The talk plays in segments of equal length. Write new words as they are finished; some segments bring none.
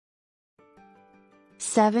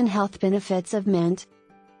7 Health benefits of mint.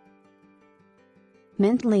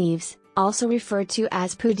 Mint leaves, also referred to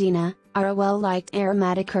as pudina, are a well-liked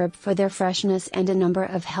aromatic herb for their freshness and a number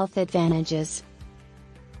of health advantages.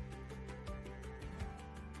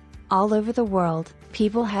 All over the world,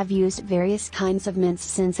 people have used various kinds of mints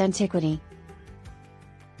since antiquity.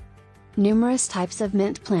 Numerous types of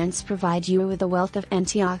mint plants provide you with a wealth of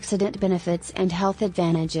antioxidant benefits and health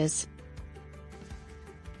advantages.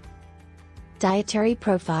 Dietary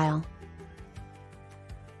profile.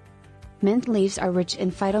 Mint leaves are rich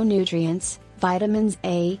in phytonutrients, vitamins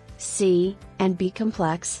A, C, and B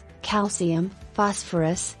complex, calcium,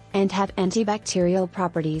 phosphorus, and have antibacterial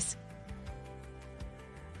properties.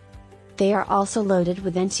 They are also loaded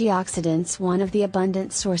with antioxidants, one of the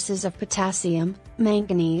abundant sources of potassium,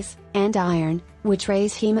 manganese, and iron, which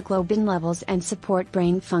raise hemoglobin levels and support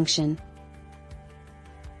brain function.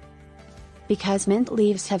 Because mint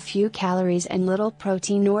leaves have few calories and little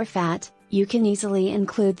protein or fat, you can easily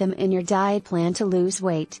include them in your diet plan to lose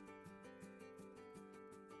weight.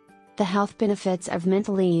 The health benefits of mint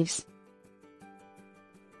leaves.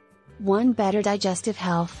 1. Better digestive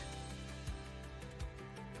health.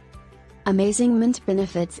 Amazing mint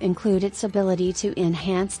benefits include its ability to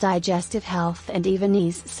enhance digestive health and even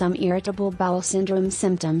ease some irritable bowel syndrome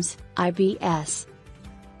symptoms, IBS.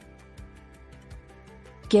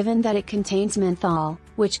 Given that it contains menthol,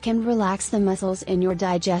 which can relax the muscles in your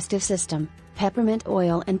digestive system, peppermint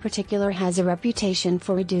oil in particular has a reputation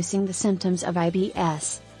for reducing the symptoms of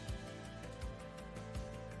IBS.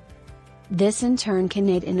 This in turn can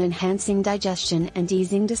aid in enhancing digestion and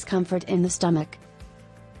easing discomfort in the stomach.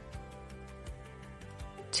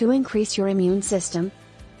 To increase your immune system.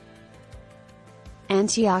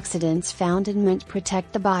 Antioxidants found in mint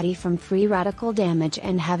protect the body from free radical damage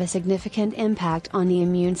and have a significant impact on the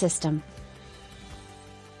immune system.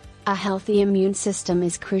 A healthy immune system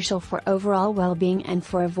is crucial for overall well-being and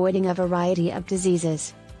for avoiding a variety of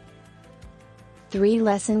diseases. 3.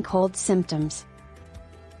 Lessen cold symptoms.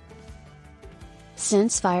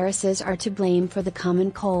 Since viruses are to blame for the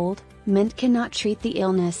common cold, mint cannot treat the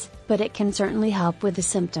illness, but it can certainly help with the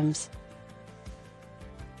symptoms.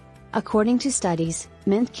 According to studies,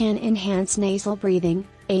 mint can enhance nasal breathing,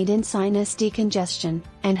 aid in sinus decongestion,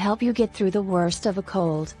 and help you get through the worst of a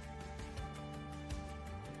cold.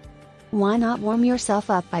 Why not warm yourself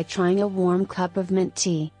up by trying a warm cup of mint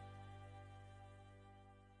tea?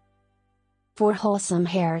 4. Wholesome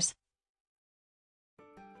hairs.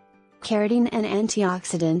 Keratin and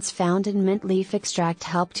antioxidants found in mint leaf extract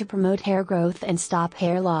help to promote hair growth and stop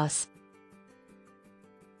hair loss.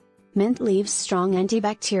 Mint leaves' strong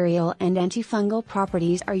antibacterial and antifungal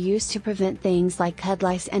properties are used to prevent things like head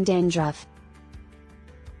lice and dandruff.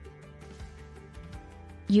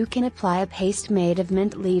 You can apply a paste made of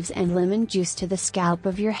mint leaves and lemon juice to the scalp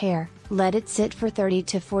of your hair, let it sit for 30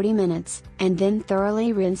 to 40 minutes, and then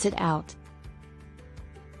thoroughly rinse it out.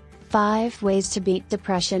 5 Ways to beat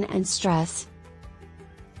depression and stress.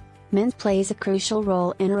 Mint plays a crucial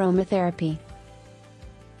role in aromatherapy.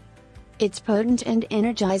 Its potent and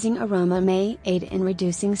energizing aroma may aid in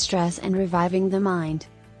reducing stress and reviving the mind.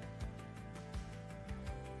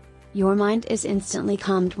 Your mind is instantly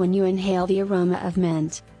calmed when you inhale the aroma of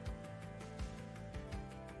mint.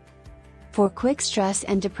 For quick stress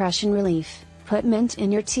and depression relief, put mint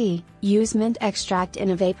in your tea, use mint extract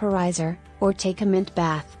in a vaporizer, or take a mint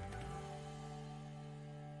bath.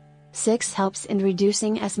 6 Helps in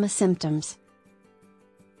reducing asthma symptoms.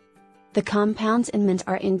 The compounds in mint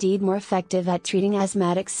are indeed more effective at treating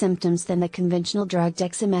asthmatic symptoms than the conventional drug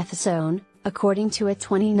dexamethasone, according to a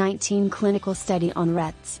 2019 clinical study on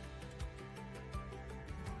rats.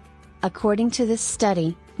 According to this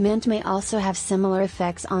study, mint may also have similar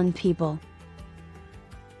effects on people.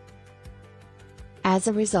 As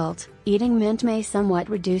a result, eating mint may somewhat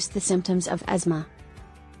reduce the symptoms of asthma.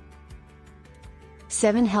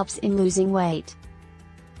 7 Helps in losing weight.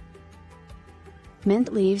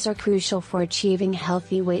 Mint leaves are crucial for achieving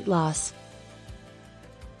healthy weight loss.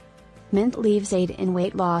 Mint leaves aid in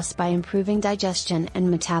weight loss by improving digestion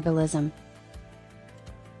and metabolism.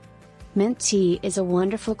 Mint tea is a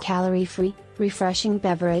wonderful calorie-free, refreshing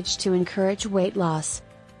beverage to encourage weight loss.